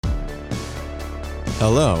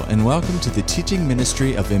Hello, and welcome to the teaching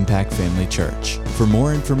ministry of Impact Family Church. For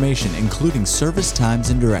more information, including service times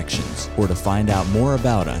and directions, or to find out more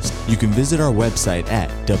about us, you can visit our website at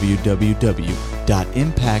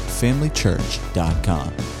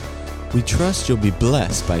www.impactfamilychurch.com. We trust you'll be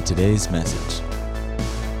blessed by today's message.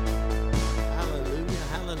 Hallelujah,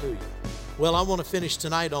 hallelujah. Well, I want to finish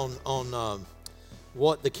tonight on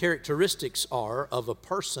what the characteristics are of a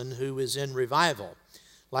person who is in revival.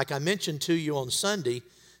 Like I mentioned to you on Sunday,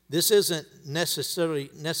 this isn't necessarily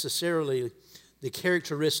the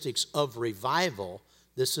characteristics of revival.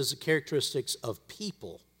 This is the characteristics of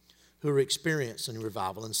people who are experiencing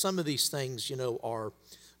revival. And some of these things, are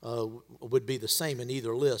would be the same in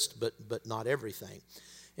either list, but not everything.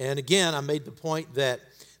 And again, I made the point that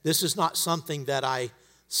this is not something that I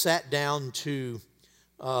sat down to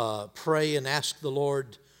pray and ask the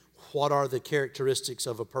Lord, what are the characteristics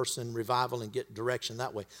of a person in revival, and get direction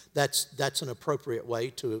that way. That's an appropriate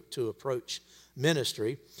way to approach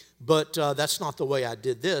ministry, but that's not the way I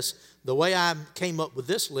did this. The way I came up with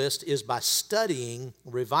this list is by studying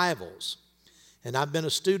revivals. And I've been a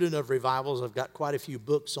student of revivals. I've got quite a few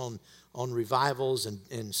books on revivals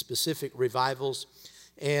and specific revivals.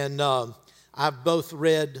 And I've both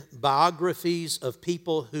read biographies of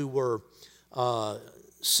people who were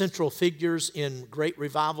central figures in great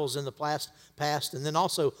revivals in the past, and then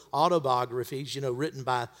also autobiographies, written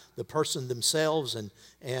by the person themselves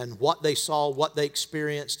and what they saw, what they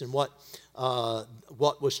experienced, and what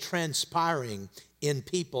was transpiring in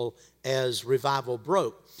people as revival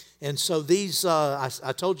broke. And so these, I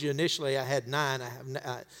told you initially I had 9.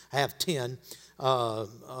 I have 10.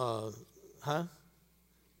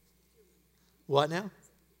 What now?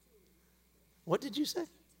 What did you say?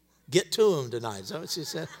 Get to them tonight. Is that what she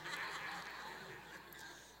said?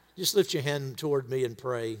 Just lift your hand toward me and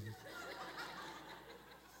pray.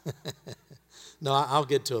 No, I'll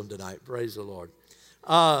get to them tonight. Praise the Lord.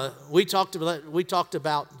 We talked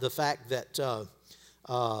about the fact that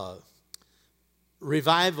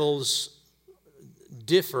revivals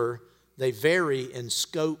differ. They vary in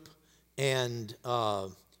scope and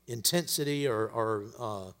intensity,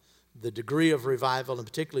 or the degree of revival, and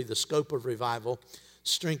particularly the scope of revival.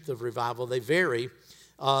 Strength of revival, they vary,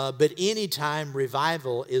 but anytime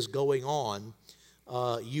revival is going on,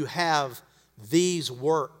 you have these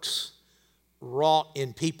works wrought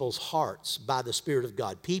in people's hearts by the Spirit of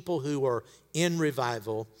God. People who are in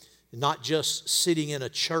revival, not just sitting in a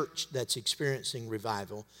church that's experiencing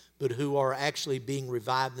revival, but who are actually being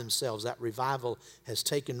revived themselves. That revival has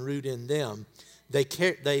taken root in them. They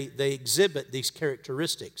exhibit these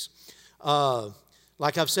characteristics.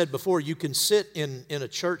 Like I've said before, you can sit in a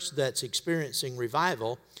church that's experiencing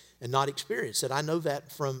revival and not experience it. I know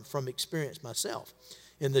that from experience myself.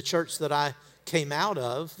 In the church that I came out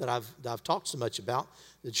of, that I've talked so much about,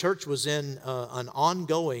 the church was in an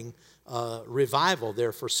ongoing revival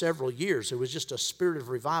there for several years. There was just a spirit of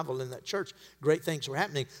revival in that church. Great things were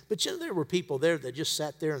happening. But there were people there that just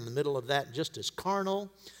sat there in the middle of that, just as carnal,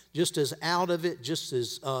 just as out of it, just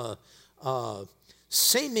as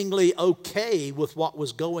seemingly okay with what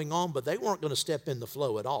was going on, but they weren't going to step in the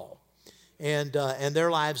flow at all, and their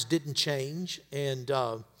lives didn't change.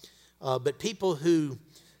 But people who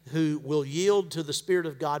will yield to the Spirit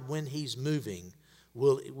of God when He's moving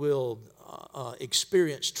will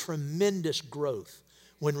experience tremendous growth.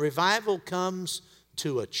 When revival comes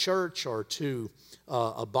to a church or to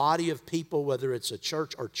a body of people, whether it's a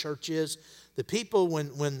church or churches, the people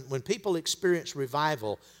when people experience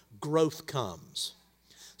revival, growth comes.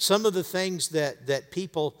 Some of the things that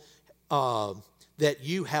people, that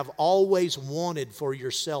you have always wanted for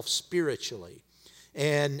yourself spiritually,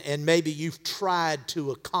 and maybe you've tried to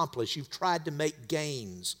accomplish, you've tried to make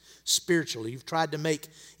gains spiritually, you've tried to make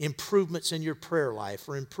improvements in your prayer life,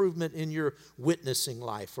 or improvement in your witnessing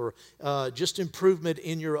life, or just improvement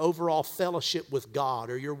in your overall fellowship with God,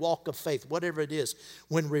 or your walk of faith, whatever it is.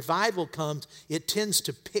 When revival comes, it tends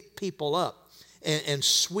to pick people up and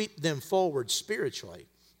sweep them forward spiritually.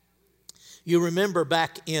 You remember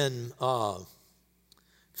back in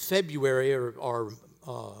February or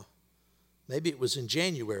maybe it was in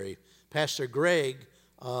January, Pastor Greg,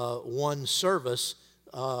 one service,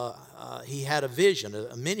 he had a vision,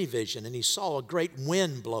 a mini vision, and he saw a great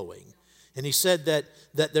wind blowing. And he said that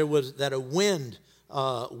a wind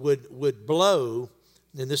would blow,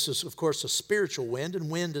 and this is of course a spiritual wind, and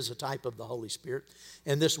wind is a type of the Holy Spirit,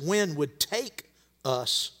 and this wind would take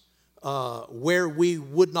us where we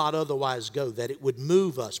would not otherwise go, that it would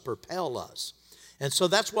move us, propel us. And so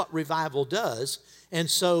that's what revival does. And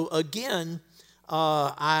so again,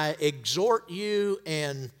 I exhort you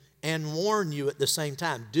and and warn you at the same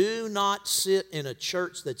time. Do not sit in a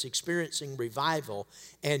church that's experiencing revival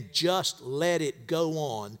and just let it go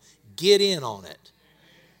on. Get in on it.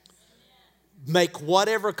 Make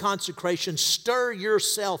whatever consecration, stir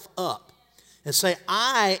yourself up and say,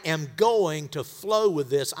 I am going to flow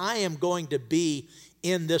with this. I am going to be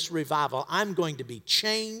in this revival. I'm going to be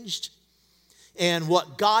changed. And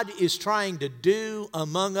what God is trying to do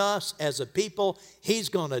among us as a people, He's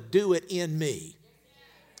going to do it in me.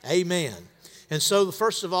 Amen. And so,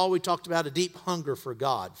 first of all, we talked about a deep hunger for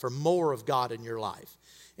God, for more of God in your life.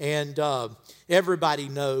 And everybody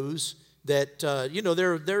knows that,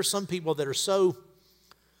 there are some people that are so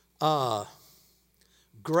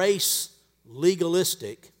grace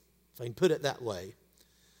legalistic, if I can put it that way,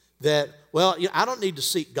 that, well, I don't need to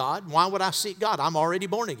seek God. Why would I seek God? I'm already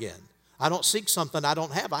born again. I don't seek something I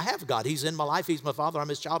don't have. I have God. He's in my life. He's my Father. I'm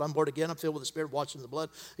His child. I'm born again. I'm filled with the Spirit, washed in the blood.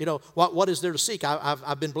 What is there to seek?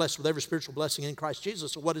 I've been blessed with every spiritual blessing in Christ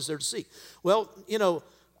Jesus. So what is there to seek? Well,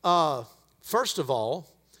 first of all,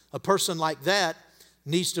 a person like that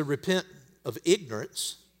needs to repent of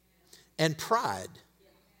ignorance and pride.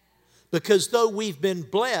 Because though we've been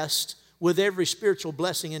blessed with every spiritual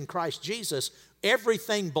blessing in Christ Jesus,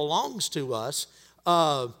 everything belongs to us.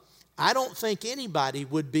 I don't think anybody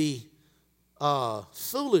would be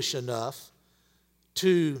foolish enough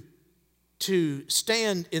to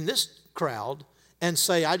stand in this crowd and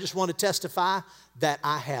say, I just want to testify that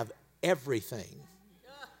I have everything.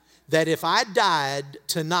 That if I died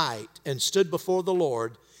tonight and stood before the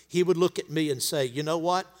Lord, He would look at me and say, you know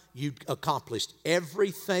what? You accomplished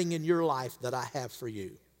everything in your life that I have for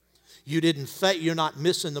you. You're not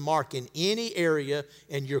missing the mark in any area,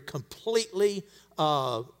 and you're completely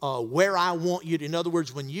where I want you to. In other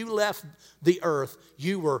words, when you left the earth,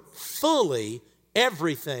 you were fully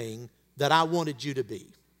everything that I wanted you to be.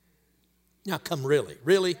 Now, come, really?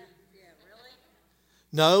 Really?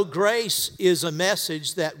 No, grace is a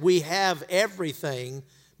message that we have everything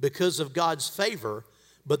because of God's favor,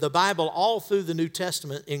 but the Bible all through the New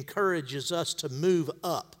Testament encourages us to move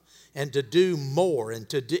up and to do more and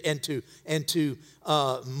to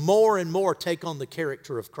more and more take on the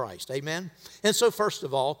character of Christ. Amen? And so first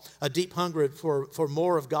of all, a deep hunger for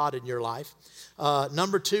more of God in your life.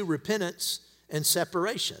 Number two, repentance and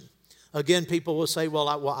separation. Again, people will say, well,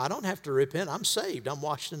 I don't have to repent. I'm saved. I'm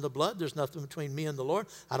washed in the blood. There's nothing between me and the Lord.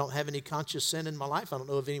 I don't have any conscious sin in my life. I don't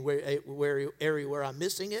know of any area where I'm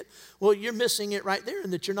missing it. Well, you're missing it right there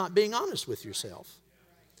in that you're not being honest with yourself.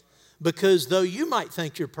 Because though you might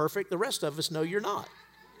think you're perfect, the rest of us know you're not.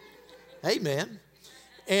 Amen.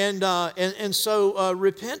 And so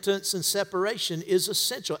repentance and separation is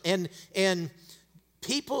essential. And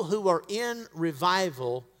people who are in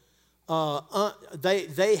revival,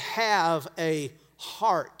 they have a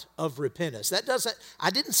heart of repentance. I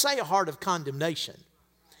didn't say a heart of condemnation.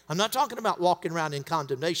 I'm not talking about walking around in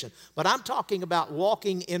condemnation, but I'm talking about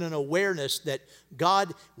walking in an awareness that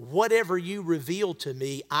God, whatever you reveal to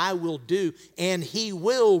me, I will do, and He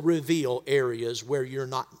will reveal areas where you're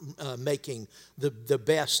not making the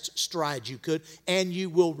best strides you could, and you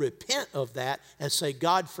will repent of that and say,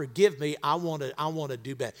 God, forgive me, I want to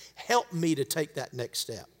do better. Help me to take that next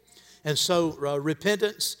step. And so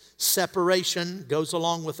repentance, separation goes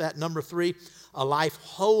along with that. Number three, a life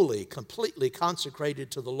wholly, completely consecrated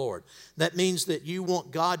to the Lord. That means that you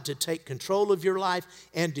want God to take control of your life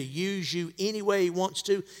and to use you any way He wants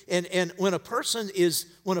to. And when a person is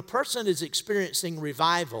experiencing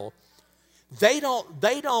revival, they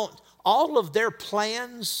don't all of their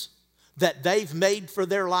plans that they've made for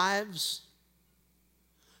their lives,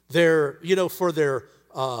 for their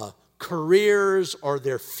careers or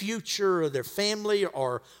their future or their family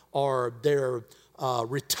or their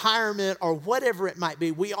retirement or whatever it might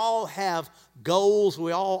be. We all have goals.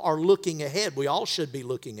 We all are looking ahead. We all should be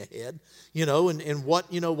looking ahead, and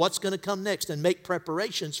what's going to come next and make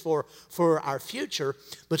preparations for our future.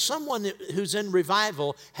 But someone who's in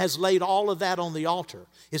revival has laid all of that on the altar.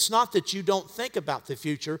 It's not that you don't think about the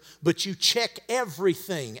future, but you check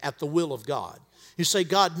everything at the will of God. You say,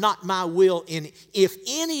 God, not my will. If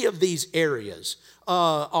any of these areas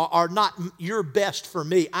are not your best for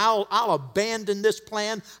me, I'll abandon this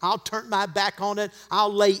plan. I'll turn my back on it.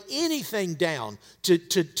 I'll lay anything down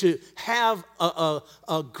to have a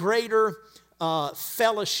greater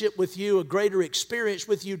fellowship with you, a greater experience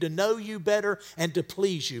with you, to know you better and to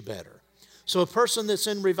please you better. So a person that's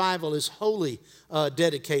in revival is wholly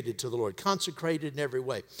dedicated to the Lord, consecrated in every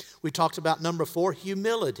way. We talked about number 4,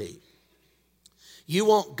 humility. You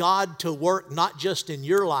want God to work not just in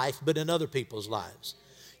your life, but in other people's lives.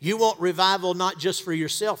 You want revival not just for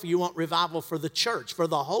yourself. You want revival for the church, for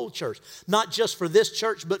the whole church. Not just for this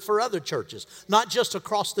church, but for other churches. Not just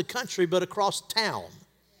across the country, but across town.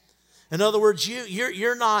 In other words,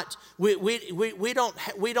 you're not. We don't.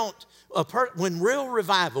 When real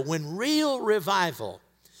revival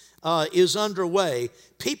is underway,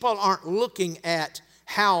 people aren't looking at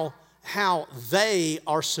how they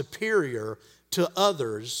are superior to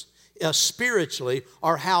others spiritually,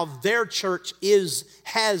 or how their church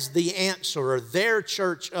has the answer, or their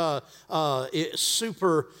church is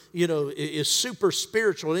super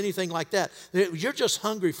spiritual, anything like that. You're just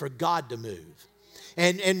hungry for God to move.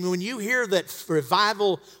 And when you hear that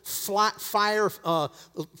revival fire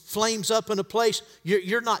flames up in a place,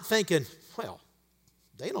 you're not thinking, well,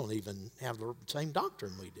 they don't even have the same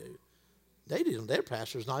doctrine we do. Their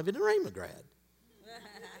pastor's not even a Rhema grad.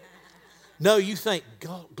 No, you think,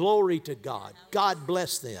 glory to God. God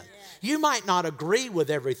bless them. You might not agree with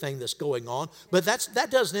everything that's going on, but that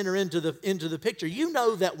doesn't enter into the picture. You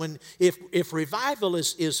know that if revival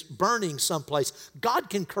is burning someplace, God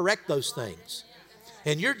can correct those things.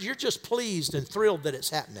 And you're just pleased and thrilled that it's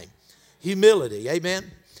happening. Humility,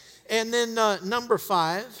 amen? And then number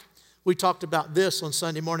 5, we talked about this on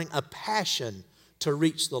Sunday morning, a passion to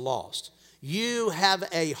reach the lost. You have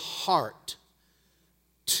a heart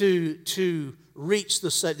to reach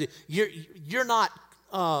the... You're not...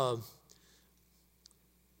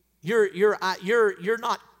 You're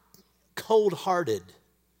not cold-hearted.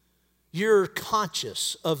 You're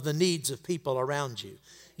conscious of the needs of people around you.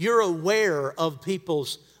 You're aware of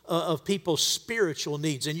people's spiritual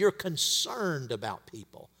needs, and you're concerned about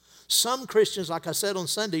people. Some Christians, like I said on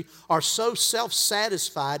Sunday, are so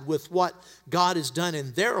self-satisfied with what God has done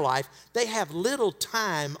in their life, they have little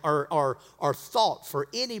time or thought for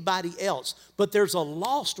anybody else. But there's a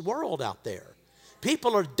lost world out there.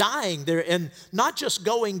 People are dying there, and not just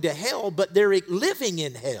going to hell, but they're living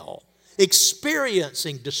in hell,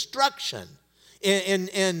 experiencing destruction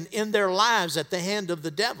in their lives at the hand of the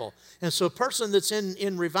devil. And so a person that's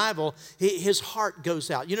in revival, his heart goes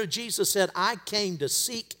out. You know, Jesus said, I came to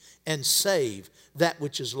seek and save that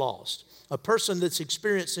which is lost. A person that's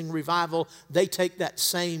experiencing revival, they take that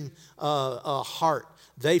same heart.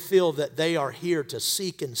 They feel that they are here to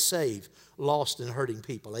seek and save lost and hurting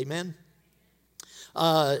people. Amen?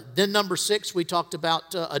 Then number 6, we talked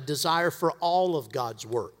about a desire for all of God's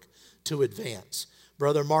work to advance.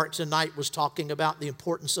 Brother Mark tonight was talking about the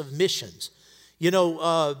importance of missions. You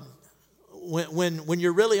know, when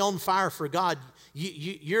you're really on fire for God,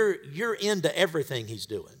 you're into everything He's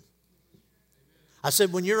doing. I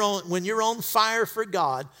said when you're on fire for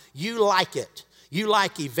God, you like it. You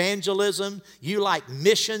like evangelism. You like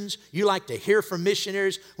missions. You like to hear from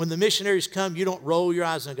missionaries. When the missionaries come, you don't roll your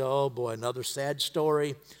eyes and go, oh boy, another sad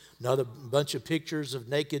story, another bunch of pictures of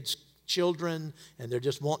naked children, and they're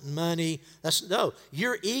just wanting money. No,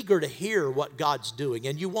 you're eager to hear what God's doing,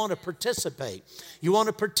 and you want to participate. You want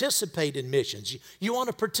to participate in missions. You want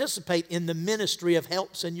to participate in the ministry of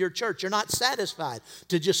helps in your church. You're not satisfied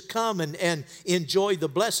to just come and enjoy the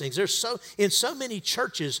blessings. In so many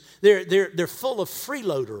churches, they're full of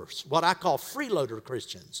freeloaders, what I call freeloader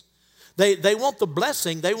Christians. They want the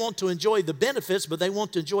blessing, they want to enjoy the benefits, but they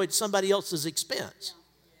want to enjoy it at somebody else's expense.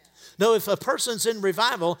 No, if a person's in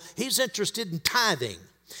revival, he's interested in tithing.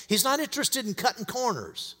 He's not interested in cutting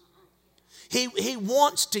corners. He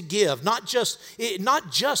wants to give, not just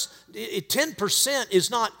 10% is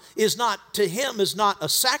not to him is not a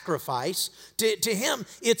sacrifice. To him,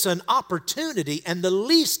 it's an opportunity and the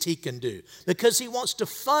least he can do because he wants to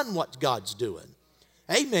fund what God's doing.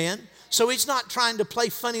 Amen. So he's not trying to play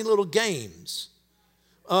funny little games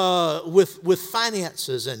with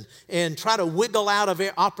finances and try to wiggle out of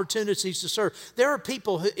opportunities to serve. There are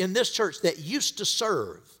people in this church that used to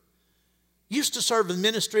serve in the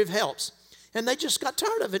ministry of helps, and they just got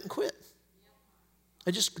tired of it and quit.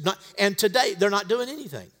 And today they're not doing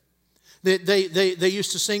anything. They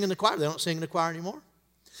used to sing in the choir. They don't sing in the choir anymore.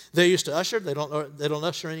 They used to usher. They don't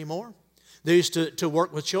usher anymore. They used to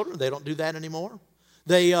work with children. They don't do that anymore.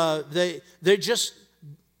 They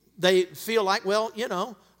feel like, well, you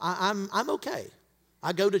know, I'm okay.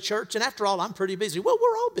 I go to church, and after all, I'm pretty busy. Well,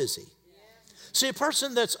 we're all busy. Yeah. See, a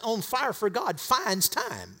person that's on fire for God finds time.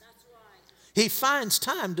 That's right. He finds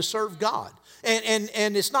time to serve God. And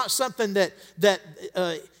it's not something and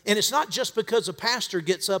it's not just because a pastor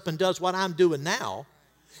gets up and does what I'm doing now.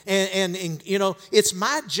 And you know, it's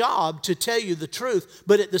my job to tell you the truth,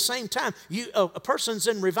 but at the same time, a person's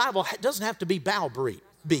in revival doesn't have to be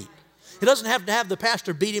beat. He doesn't have to have the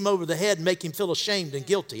pastor beat him over the head and make him feel ashamed and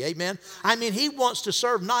guilty. Amen? I mean, he wants to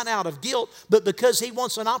serve not out of guilt, but because he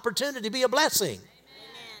wants an opportunity to be a blessing.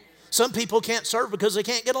 Some people can't serve because they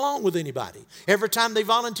can't get along with anybody. Every time they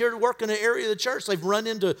volunteer to work in an area of the church, they've run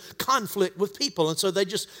into conflict with people, and so they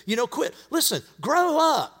just, quit. Listen, grow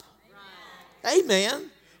up. Right. Amen.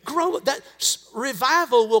 Grow up. That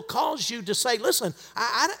revival will cause you to say, listen,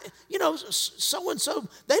 so-and-so,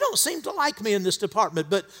 they don't seem to like me in this department,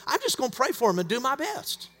 but I'm just going to pray for them and do my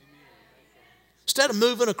best. Instead of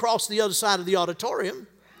moving across the other side of the auditorium,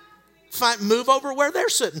 move over where they're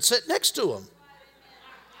sitting, sit next to them.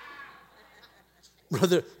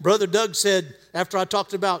 Brother Doug said, after I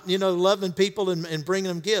talked about, loving people and bringing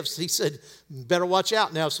them gifts, he said, better watch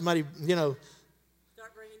out now. Somebody, Start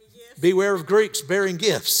bringing you gifts. Beware of Greeks bearing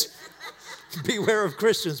gifts. Beware of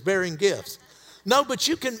Christians bearing gifts. No, but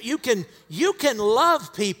you can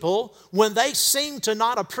love people when they seem to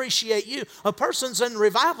not appreciate you. A person's in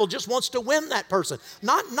revival just wants to win that person.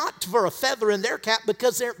 Not for a feather in their cap, but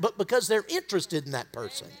because they're interested in that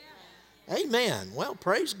person. Amen. Well,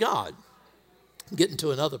 praise God. I'm getting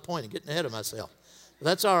to another point and getting ahead of myself. But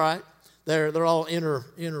that's all right. They're all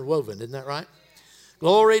interwoven, isn't that right?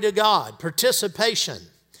 Glory to God. Participation.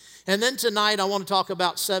 And then tonight I want to talk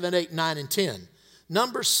about 7, 8, 9, and 10.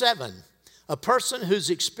 Number 7, a person who's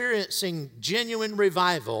experiencing genuine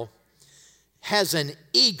revival has an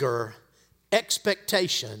eager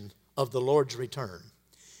expectation of the Lord's return.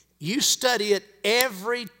 You study it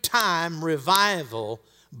every time revival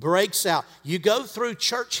breaks out. You go through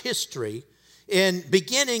church history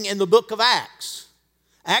beginning in the book of Acts.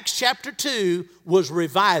 Acts chapter 2 was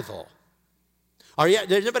revival. Is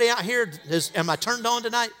anybody out here, am I turned on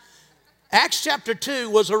tonight? Acts chapter 2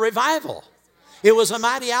 was a revival. It was a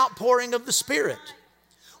mighty outpouring of the Spirit.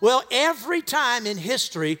 Well, every time in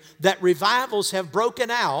history that revivals have broken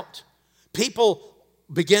out, people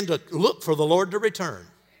begin to look for the Lord to return.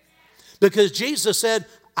 Because Jesus said,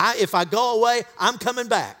 if I go away, I'm coming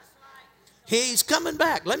back. He's coming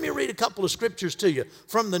back. Let me read a couple of scriptures to you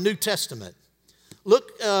from the New Testament.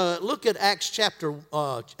 Look at Acts chapter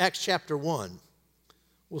 1.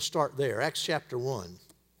 We'll start there. Acts chapter 1.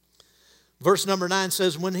 Verse number 9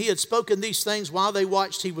 says, when he had spoken these things while they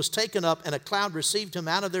watched, he was taken up, and a cloud received him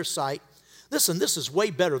out of their sight. Listen, this is way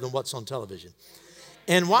better than what's on television.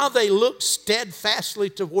 And while they looked steadfastly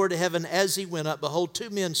toward heaven as he went up, behold, 2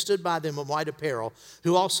 men stood by them in white apparel,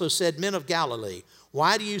 who also said, Men of Galilee,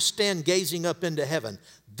 why do you stand gazing up into heaven?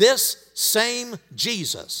 This same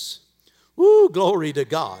Jesus, glory to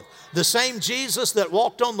God, the same Jesus that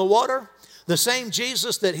walked on the water, the same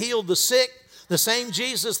Jesus that healed the sick, the same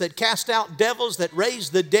Jesus that cast out devils, that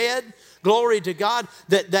raised the dead, glory to God,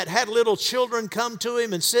 that had little children come to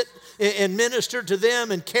him and sit and minister to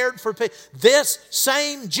them and cared for people. This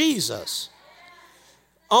same Jesus,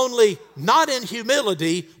 only not in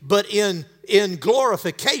humility, but in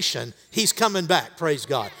glorification, he's coming back, praise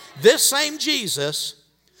God. This same Jesus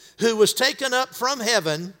who was taken up from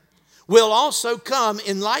heaven will also come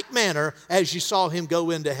in like manner as you saw him go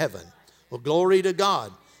into heaven. Well, glory to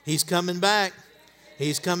God. He's coming back.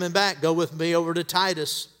 He's coming back. Go with me over to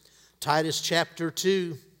Titus. Titus chapter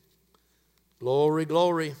 2. Glory,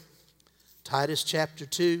 glory. Titus chapter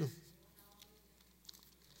 2.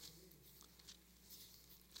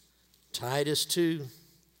 Titus 2.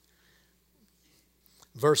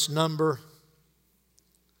 Verse number.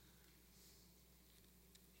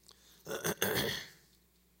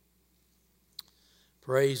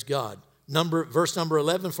 Praise God. Verse number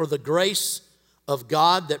 11. For the grace of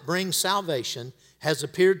God that brings salvation has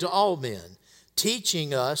appeared to all men,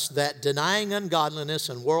 teaching us that denying ungodliness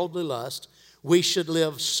and worldly lust, we should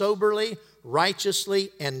live soberly, righteously,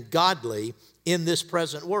 and godly in this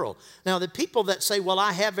present world. Now, the people that say, well,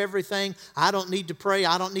 I have everything, I don't need to pray,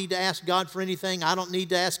 I don't need to ask God for anything, I don't need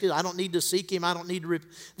to ask Him, I don't need to seek Him, I don't need to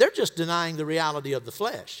they're just denying the reality of the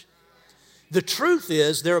flesh. The truth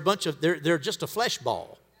is they're just a flesh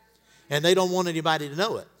ball, and they don't want anybody to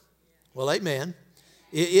know it. Well, amen.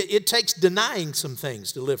 It takes denying some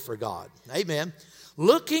things to live for God. Amen.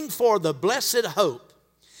 Looking for the blessed hope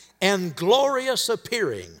and glorious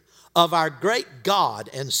appearing of our great God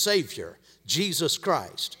and Savior, Jesus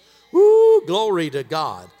Christ. Woo, glory to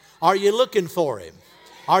God. Are you looking for Him?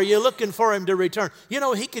 Are you looking for Him to return? You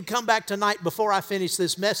know, He could come back tonight before I finish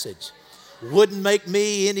this message. Wouldn't make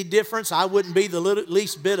me any difference. I wouldn't be the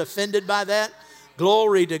least bit offended by that.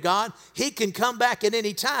 Glory to God. He can come back at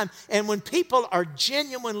any time. And when people are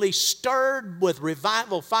genuinely stirred with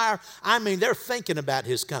revival fire, I mean, they're thinking about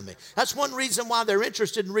His coming. That's one reason why they're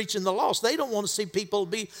interested in reaching the lost. They don't want to see people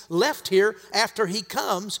be left here after He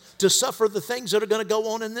comes to suffer the things that are going to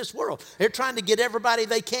go on in this world. They're trying to get everybody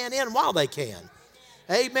they can in while they can.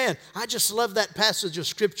 Amen. I just love that passage of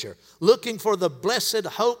Scripture. Looking for the blessed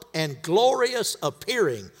hope and glorious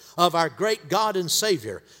appearing of our great God and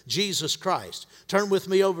Savior, Jesus Christ. Turn with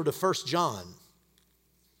me over to 1 John.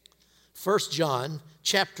 1 John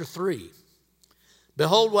chapter 3.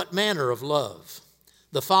 Behold, what manner of love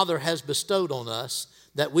the Father has bestowed on us,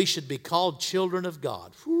 that we should be called children of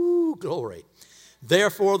God. Whoo, glory.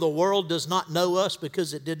 Therefore the world does not know us,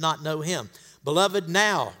 because it did not know him. Beloved,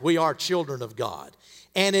 now we are children of God,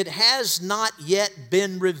 and it has not yet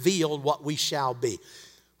been revealed what we shall be.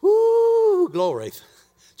 Whoo, glory.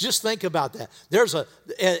 Just think about that. There's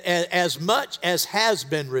as much as has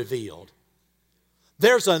been revealed,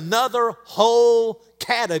 there's another whole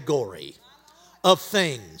category of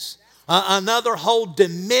things, another whole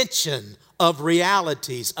dimension of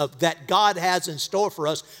realities that God has in store for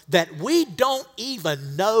us that we don't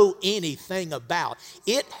even know anything about.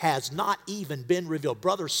 It has not even been revealed.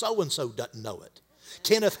 Brother so-and-so doesn't know it.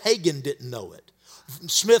 Kenneth Hagin didn't know it.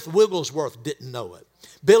 Smith Wigglesworth didn't know it.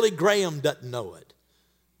 Billy Graham doesn't know it.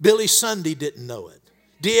 Billy Sunday didn't know it.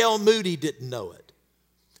 D.L. Moody didn't know it.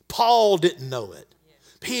 Paul didn't know it.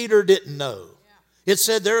 Peter didn't know. It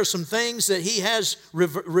said there are some things that he has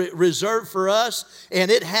reserved for us,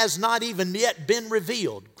 and it has not even yet been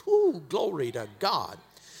revealed. Ooh, glory to God.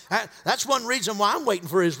 That's one reason why I'm waiting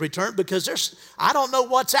for his return, because I don't know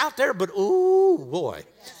what's out there, but ooh, boy,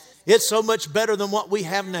 it's so much better than what we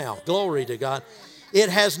have now. Glory to God. It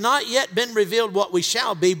has not yet been revealed what we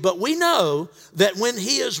shall be, but we know that when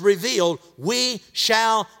he is revealed, we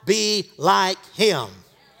shall be like him.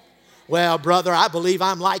 Well, brother, I believe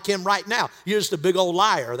I'm like him right now. You're just a big old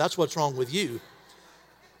liar. That's what's wrong with you.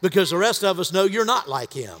 Because the rest of us know you're not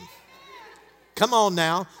like him. Come on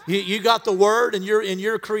now. You got the word, and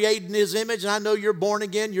you're created in his image, and I know you're born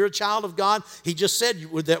again. You're a child of God. He just said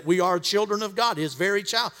that we are children of God, his very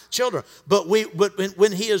children. But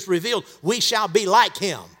when he is revealed, we shall be like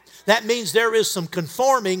him. That means there is some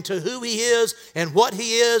conforming to who he is and what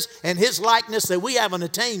he is and his likeness that we haven't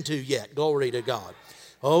attained to yet. Glory to God.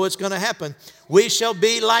 Oh, it's going to happen. We shall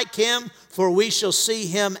be like him, for we shall see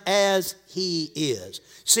him as he is.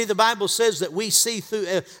 See, the Bible says that we see through,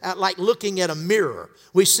 like looking at a mirror.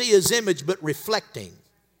 We see his image, but reflecting.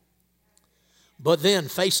 But then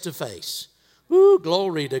face to face. Woo,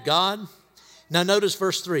 glory to God. Now notice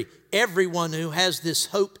verse 3. Everyone who has this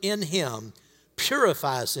hope in him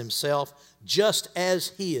purifies himself just as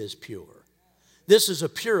he is pure. This is a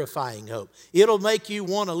purifying hope. It'll make you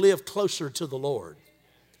want to live closer to the Lord.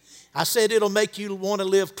 I said it'll make you want to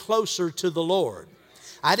live closer to the Lord.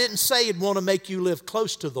 I didn't say it'd want to make you live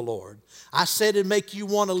close to the Lord. I said it'd make you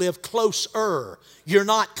want to live closer. You're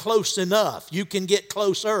not close enough. You can get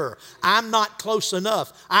closer. I'm not close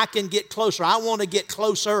enough. I can get closer. I want to get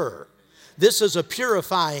closer. This is a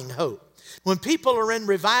purifying hope. When people are in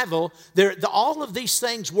revival, all of these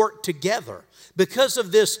things work together. Because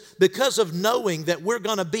of this, because of knowing that we're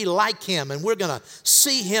going to be like him and we're going to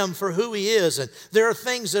see him for who he is, and there are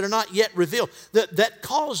things that are not yet revealed, that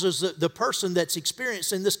causes the person that's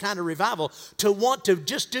experiencing this kind of revival to want to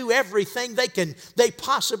just do everything they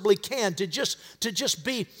possibly can to just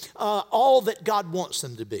be all that God wants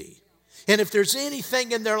them to be. And if there's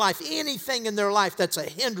anything in their life that's a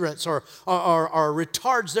hindrance or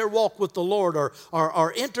retards their walk with the Lord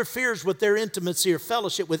or interferes with their intimacy or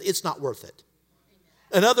fellowship with, it's not worth it.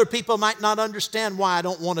 And other people might not understand why I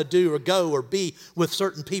don't want to do or go or be with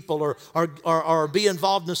certain people or be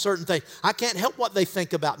involved in a certain thing. I can't help what they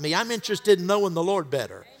think about me. I'm interested in knowing the Lord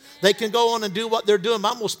better. They can go on and do what they're doing.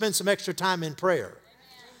 I'm going to spend some extra time in prayer.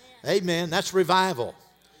 Amen. That's revival.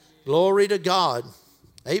 Glory to God.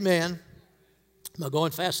 Amen. Am I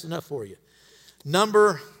going fast enough for you?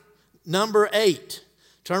 Number 8.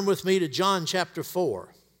 Turn with me to John chapter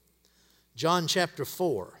 4. John chapter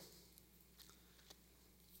 4.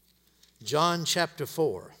 John chapter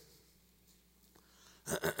 4.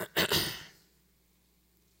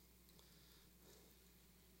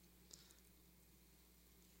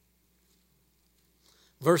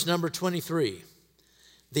 Verse number 23.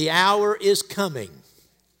 The hour is coming,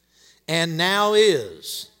 and now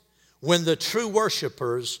is, when the true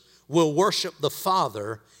worshipers will worship the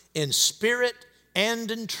Father in spirit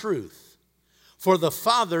and in truth. For the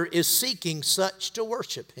Father is seeking such to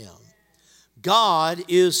worship him. God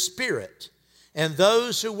is spirit, and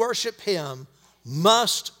those who worship him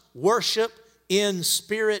must worship in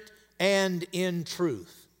spirit and in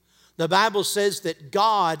truth. The Bible says that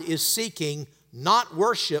God is seeking not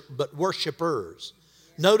worship, but worshipers.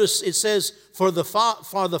 Notice it says, for the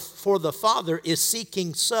Father is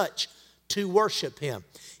seeking such to worship him.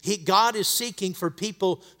 God is seeking for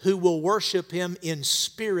people who will worship him in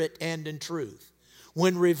spirit and in truth.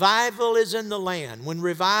 When revival is in the land, when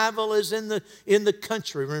revival is in the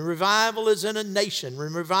country, when revival is in a nation,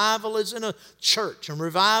 when revival is in a church, and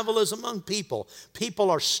revival is among people, people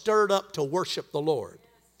are stirred up to worship the Lord.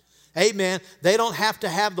 Amen. They don't have to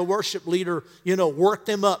have the worship leader, work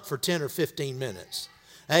them up for 10 or 15 minutes.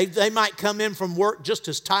 They might come in from work just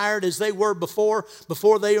as tired as they were before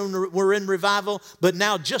they were in revival, but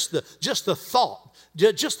now just the thought,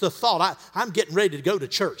 I'm getting ready to go to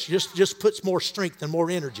church, just puts more strength and more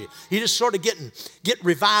energy. You just sort of get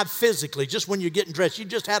revived physically just when you're getting dressed. You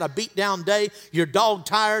just had a beat down day, you're dog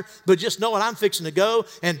tired, but just knowing I'm fixing to go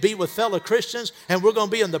and be with fellow Christians, and we're going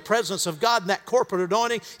to be in the presence of God and that corporate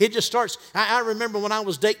anointing, it just starts. I remember when I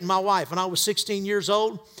was dating my wife, when I was 16 years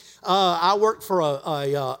old, I worked for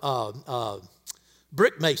a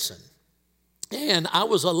brick mason. And I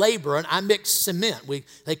was a laborer, and I mixed cement.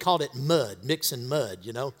 They called it mud, mixing mud,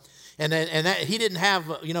 And he didn't have,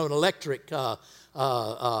 an electric,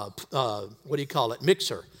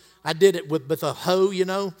 mixer. I did it with a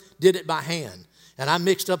hoe, did it by hand. And I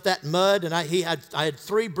mixed up that mud, and I had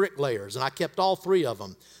 3 bricklayers, and I kept all 3 of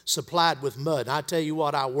them supplied with mud. And I tell you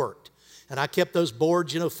what, I worked. And I kept those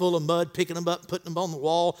boards, full of mud, picking them up, putting them on the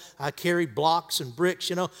wall. I carried blocks and bricks,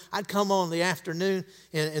 I'd come on in the afternoon,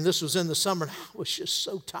 and this was in the summer, and I was just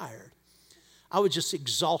so tired. I was just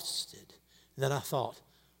exhausted. And then I thought,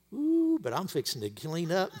 but I'm fixing to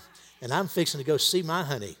clean up, and I'm fixing to go see my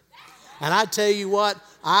honey. And I tell you what,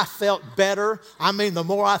 I felt better. The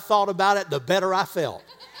more I thought about it, the better I felt.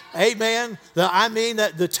 Amen.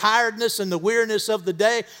 The tiredness and the weariness of the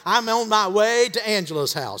day, I'm on my way to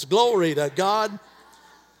Angela's house. Glory to God.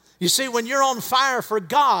 You see, when you're on fire for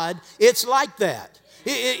God, it's like that.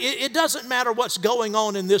 It doesn't matter what's going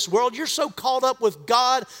on in this world. You're so caught up with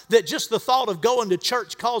God that just the thought of going to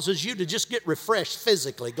church causes you to just get refreshed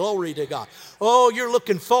physically. Glory to God. Oh, you're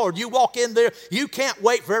looking forward. You walk in there. You can't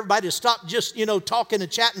wait for everybody to stop just, talking and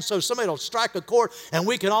chatting so somebody will strike a chord and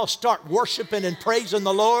we can all start worshiping and praising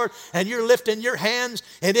the Lord. And you're lifting your hands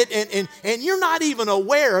and you're not even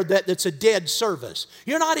aware that it's a dead service.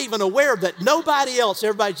 You're not even aware that nobody else,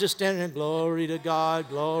 everybody's just standing there, glory to God,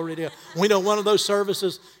 glory to God. We know one of those services,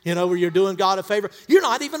 where you're doing God a favor. You're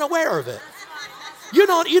not even aware of it. You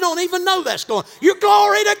don't even know that's going. You're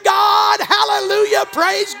glory to God, hallelujah,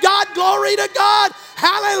 praise God, glory to God,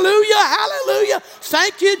 hallelujah, hallelujah.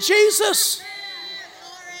 Thank you, Jesus.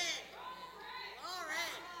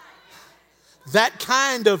 That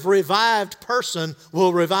kind of revived person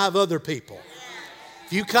will revive other people.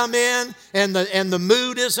 If you come in and the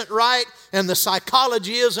mood isn't right and the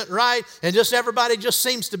psychology isn't right and just everybody just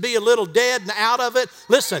seems to be a little dead and out of it,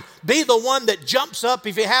 listen, be the one that jumps up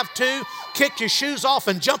if you have to, kick your shoes off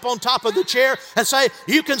and jump on top of the chair and say,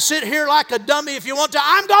 you can sit here like a dummy if you want to.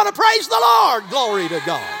 I'm going to praise the Lord. Glory to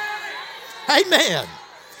God. Amen.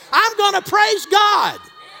 I'm going to praise God.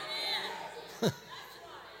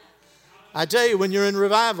 I tell you, when you're in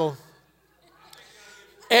revival,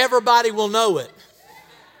 everybody will know it.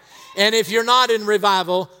 And if you're not in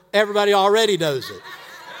revival, everybody already knows it.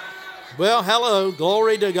 Well, hello,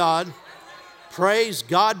 glory to God. Praise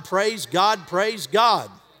God, praise God, praise God.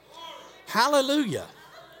 Hallelujah.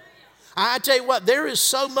 I tell you what, there is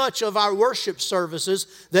so much of our worship services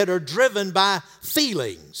that are driven by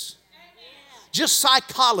feelings. Just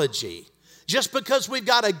psychology. Just because we've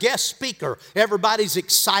got a guest speaker, everybody's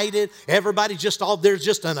excited. Everybody's there's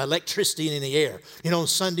just an electricity in the air. On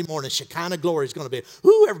Sunday morning, Shekinah glory is going to be,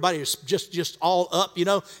 everybody's just all up,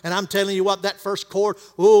 And I'm telling you what, that first chord,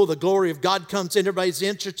 the glory of God comes in. Everybody's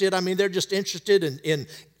interested. They're just interested in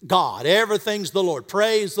God. Everything's the Lord.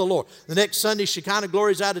 Praise the Lord. The next Sunday, Shekinah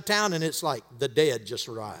glory's out of town, and it's like the dead just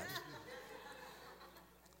arrived.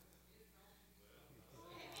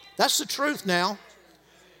 That's the truth now.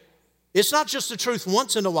 It's not just the truth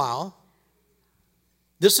once in a while.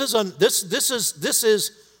 This is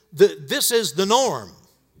the norm.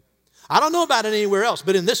 I don't know about it anywhere else,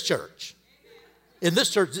 but in this church,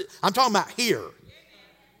 I'm talking about here. I'm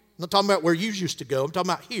not talking about where you used to go. I'm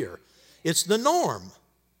talking about here. It's the norm,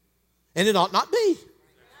 and it ought not be.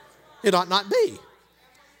 It ought not be.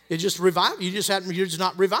 It just revived. You're just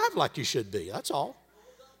not revived like you should be. That's all.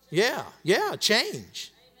 Yeah,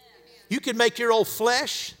 change. You can make your old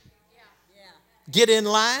flesh get in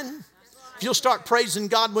line. If you'll start praising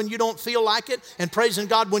God when you don't feel like it and praising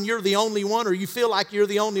God when you're the only one or you feel like you're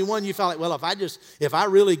the only one, you feel like, well, if I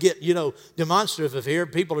really get, demonstrative here,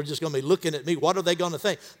 people are just going to be looking at me. What are they going to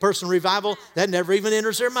think? Personal revival, that never even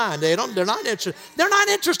enters their mind. They're not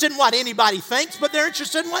interested in what anybody thinks, but they're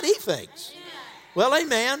interested in what he thinks. Well,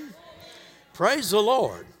 amen. Praise the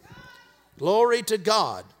Lord. Glory to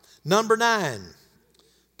God. Number 9,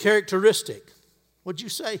 characteristic. What'd you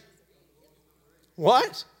say?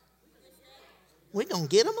 What? We're going to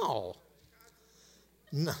get them all.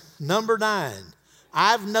 Number 9,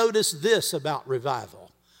 I've noticed this about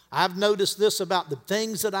revival. I've noticed this about the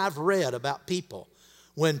things that I've read about people.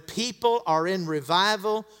 When people are in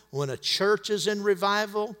revival, when a church is in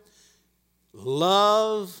revival,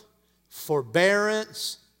 love,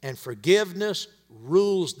 forbearance, and forgiveness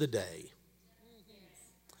rules the day.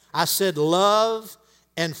 I said love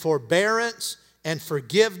and forbearance and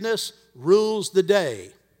forgiveness rules the day.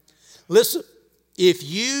 Listen, if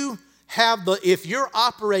you're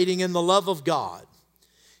operating in the love of God,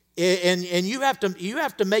 and you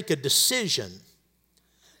have to make a decision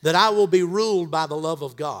that I will be ruled by the love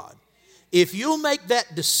of God. If you'll make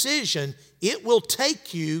that decision, it will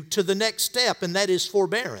take you to the next step, and that is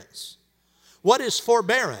forbearance. What is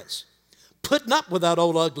forbearance? Putting up with that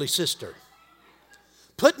old ugly sister.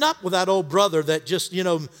 Putting up with that old brother that just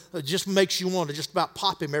makes you want to just about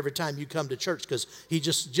pop him every time you come to church because he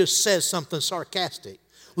just says something sarcastic.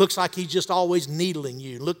 Looks like he's just always needling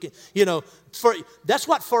you. That's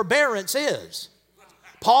what forbearance is.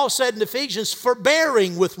 Paul said in Ephesians,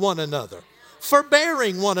 forbearing with one another.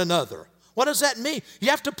 Forbearing one another. What does that mean?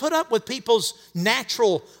 You have to put up with people's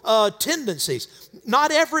natural tendencies.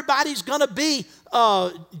 Not everybody's just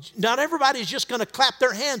going to clap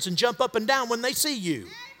their hands and jump up and down when they see you.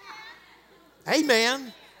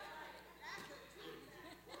 Amen.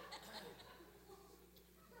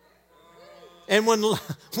 And when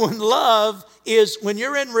love is, when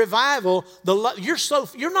you're in revival,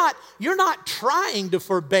 you're not trying to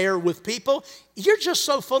forbear with people. You're just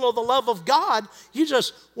so full of the love of God. You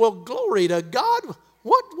just, well, glory to God.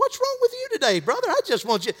 What's wrong with you today, brother? I just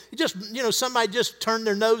want you, somebody just turn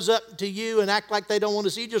their nose up to you and act like they don't want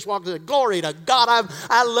to see you. Just walk and say, glory to God.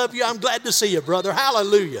 I love you. I'm glad to see you, brother.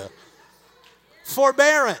 Hallelujah.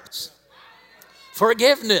 Forbearance.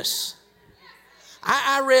 Forgiveness.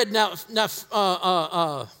 I read now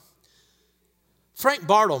Frank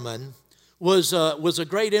Bartleman was a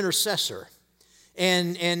great intercessor,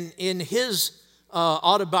 and in his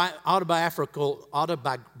autobiographical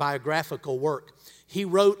work, he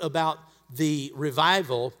wrote about the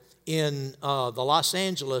revival in the Los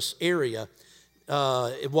Angeles area,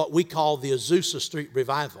 what we call the Azusa Street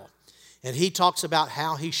Revival. And he talks about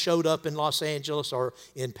how he showed up in Los Angeles or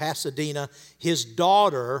in Pasadena. His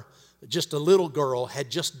daughter, just a little girl,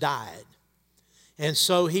 had just died. And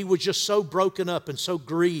so he was just so broken up and so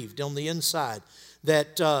grieved on the inside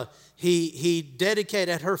that he dedicated,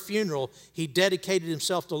 at her funeral, he dedicated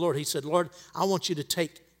himself to the Lord. He said, Lord, I want you to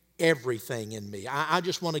take everything in me. I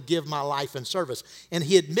just want to give my life in service. And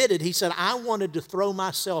he admitted, he said, I wanted to throw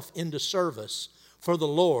myself into service for the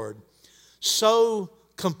Lord so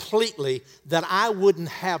completely that I wouldn't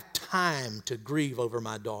have time to grieve over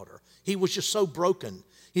my daughter. He was just so broken.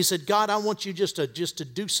 He said, God, I want you just to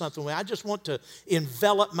do something with me. I just want to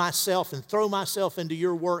envelop myself and throw myself into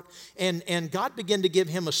your work. And God began to give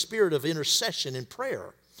him a spirit of intercession and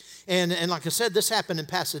prayer. And like I said, this happened in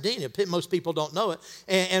Pasadena. Most people don't know it.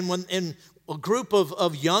 And when a group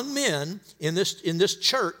of young men in this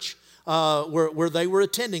church where they were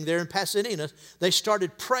attending there in Pasadena, they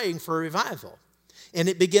started praying for a revival. And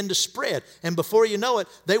it began to spread. And before you know it,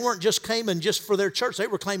 they weren't just claiming just for their church. They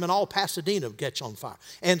were claiming all Pasadena would catch on fire.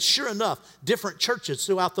 And sure enough, different churches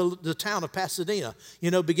throughout the town of Pasadena,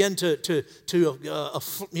 began to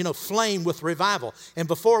flame with revival. And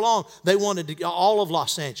before long, they wanted to get all of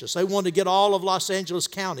Los Angeles. They wanted to get all of Los Angeles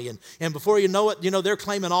County. And before you know it, they're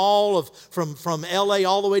claiming all of from L.A.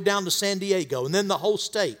 all the way down to San Diego, and then the whole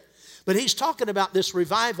state. But he's talking about this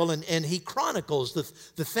revival, and he chronicles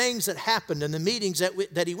the things that happened and the meetings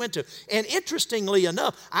that he went to. And interestingly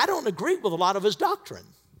enough, I don't agree with a lot of his doctrine.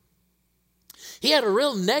 He had a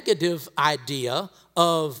real negative idea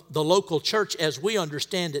of the local church as we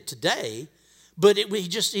understand it today, but he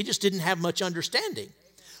just didn't have much understanding.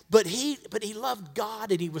 But he loved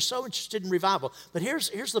God, and he was so interested in revival. But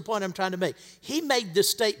here's the point I'm trying to make. He made this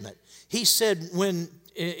statement. He said when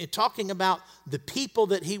talking about the people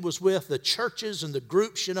that he was with, the churches and the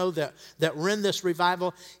groups, that were in this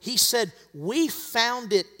revival, he said, we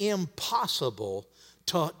found it impossible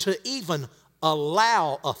to even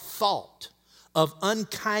allow a thought of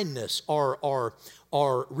unkindness or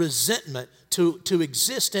resentment to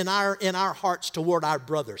exist in our hearts toward our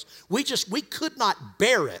brothers. We could not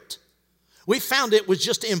bear it. We found it was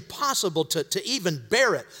just impossible to even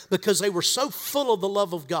bear it because they were so full of the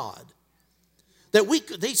love of God.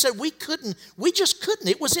 He said we just couldn't.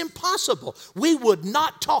 It was impossible. We would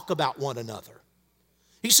not talk about one another.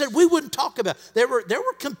 He said we wouldn't talk about.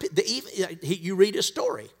 You read his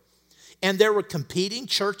story, and there were competing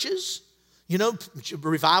churches,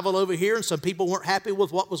 revival over here, and some people weren't happy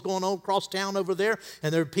with what was going on across town over there,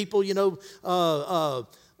 and there are people,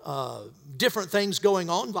 different things going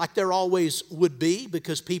on like there always would be,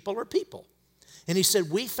 because people are people. And he said,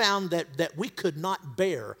 we found that we could not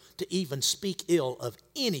bear to even speak ill of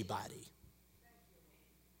anybody.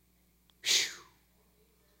 Whew.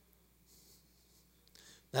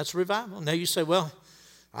 That's revival. Now you say, well,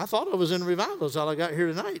 I thought I was in revival. That's all I got here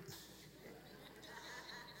tonight.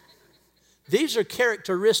 These are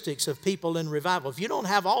characteristics of people in revival. If you don't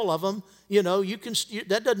have all of them,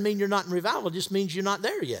 that doesn't mean you're not in revival. It just means you're not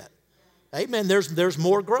there yet. Amen. There's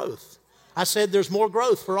more growth. I said there's more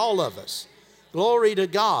growth for all of us. Glory to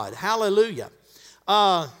God. Hallelujah.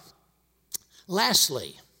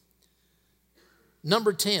 Lastly,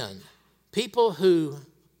 number 10, people who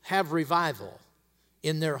have revival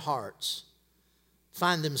in their hearts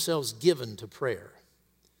find themselves given to prayer.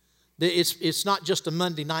 It's not just a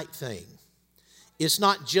Monday night thing. It's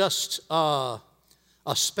not just a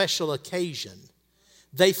special occasion.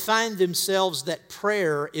 They find themselves that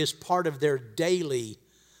prayer is part of their daily,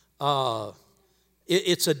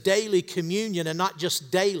 it's a daily communion, and not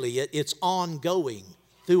just daily, it's ongoing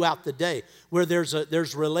throughout the day, where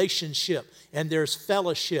there's relationship and there's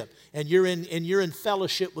fellowship, and you're in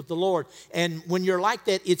fellowship with the Lord. And when you're like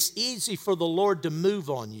that, it's easy for the Lord to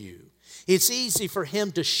move on you. It's easy for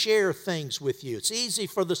Him to share things with you. It's easy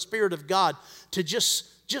for the Spirit of God to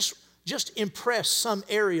just impress some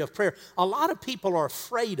area of prayer. A lot of people are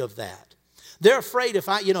afraid of that. They're afraid if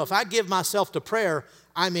I give myself to prayer,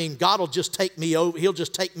 God will just take me over. He'll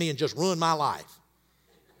just take me and just ruin my life.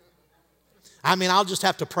 I'll just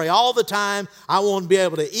have to pray all the time. I won't be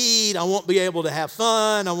able to eat. I won't be able to have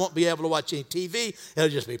fun. I won't be able to watch any TV. It'll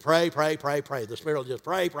just be pray, pray, pray, pray. The Spirit will just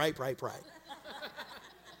pray, pray, pray, pray.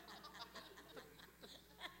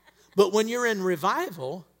 But when you're in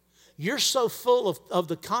revival, you're so full of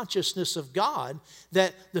the consciousness of God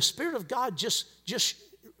that the Spirit of God just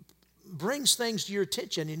brings things to your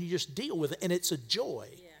attention, and you just deal with it, and it's a joy.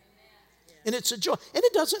 And it's a joy. And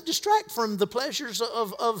it doesn't distract from the pleasures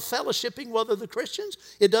of fellowshipping with other Christians.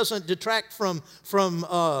 It doesn't detract from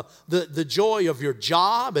the joy of your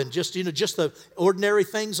job and just the ordinary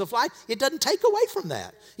things of life. It doesn't take away from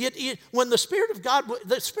that. When the Spirit of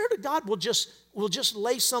God will just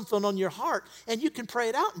lay something on your heart, and you can pray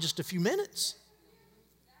it out in just a few minutes.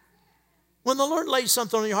 When the Lord lays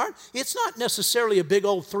something on your heart, it's not necessarily a big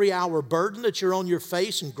old 3-hour burden that you're on your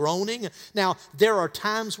face and groaning. Now, there are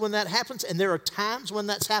times when that happens, and there are times when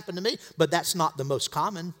that's happened to me, but that's not the most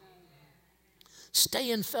common. Stay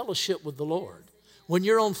in fellowship with the Lord. When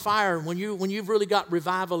you're on fire, when you've really got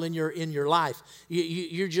revival in your life,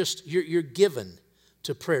 you're given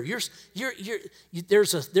to prayer.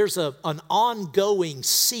 There's an ongoing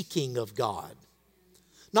seeking of God.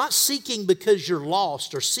 Not seeking because you're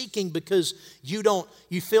lost or seeking because you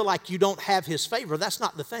feel like you don't have His favor. That's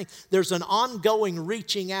not the thing. There's an ongoing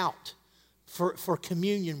reaching out for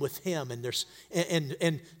communion with Him, and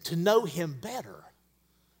to know Him better.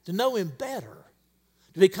 To know Him better.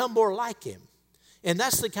 To become more like Him. And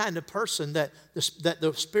that's the kind of person that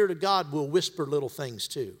the Spirit of God will whisper little things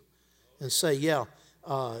to. And say,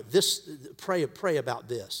 pray about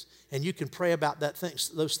this. And you can pray about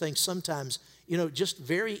those things sometimes, just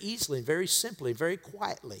very easily, very simply, very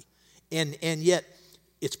quietly. And yet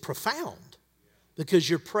it's profound because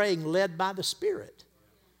you're praying led by the Spirit.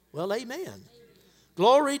 Well, amen.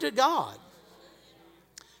 Glory to God.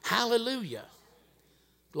 Hallelujah.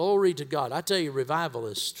 Glory to God. I tell you, revival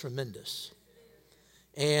is tremendous.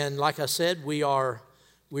 And like I said, we're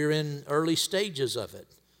in early stages of it.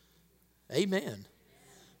 Amen.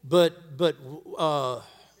 But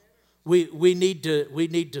we need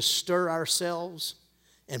to stir ourselves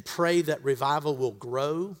and pray that revival will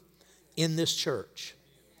grow in this church.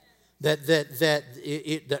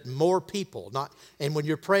 That more people, and when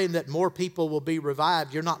you're praying that more people will be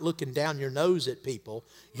revived, you're not looking down your nose at people.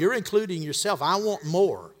 You're including yourself. I want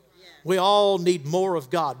more. We all need more of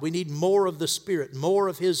God. We need more of the Spirit, more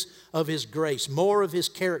of His grace, more of His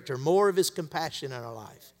character, more of His compassion in our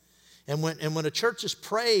life. And when a church is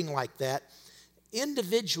praying like that,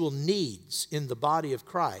 individual needs in the body of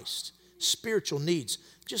Christ, spiritual needs,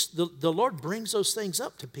 just the Lord brings those things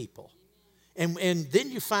up to people. And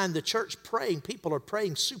then you find the church praying, people are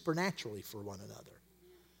praying supernaturally for one another.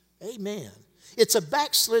 Amen. It's a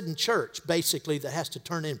backslidden church, basically, that has to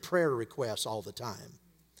turn in prayer requests all the time.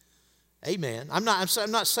 Amen. I'm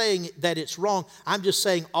not saying that it's wrong. I'm just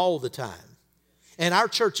saying all the time. And our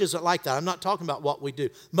church isn't like that. I'm not talking about what we do.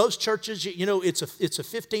 Most churches, it's a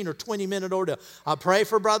 15 or 20 minute order. I pray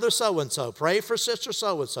for brother so-and-so. Pray for sister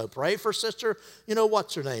so-and-so. Pray for sister,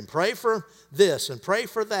 what's her name. Pray for this and pray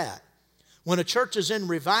for that. When a church is in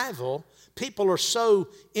revival, people are so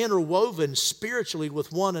interwoven spiritually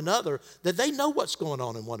with one another that they know what's going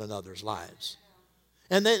on in one another's lives.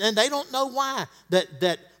 And they don't know why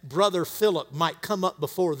that Brother Philip might come up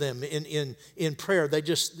before them in prayer. They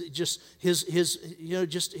just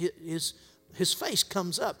his face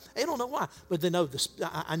comes up. They don't know why, but they know this.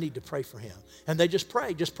 I need to pray for him, and they just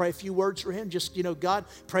pray. Just pray a few words for him. God,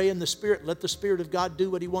 pray in the Spirit. Let the Spirit of God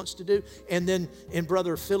do what He wants to do. And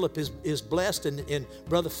Brother Philip is blessed, and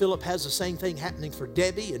Brother Philip has the same thing happening for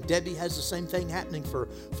Debbie, and Debbie has the same thing happening for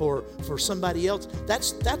somebody else.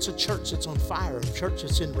 That's a church that's on fire, a church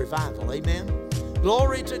that's in revival. Amen.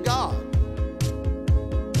 Glory to God.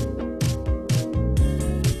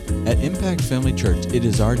 At Impact Family Church, it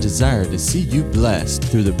is our desire to see you blessed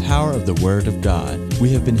through the power of the Word of God.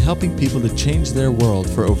 We have been helping people to change their world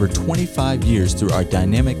for over 25 years through our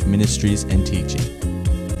dynamic ministries and teaching.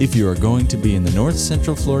 If you are going to be in the North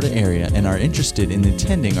Central Florida area and are interested in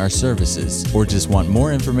attending our services, or just want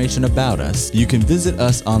more information about us, you can visit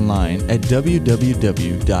us online at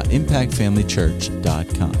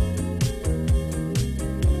www.impactfamilychurch.com.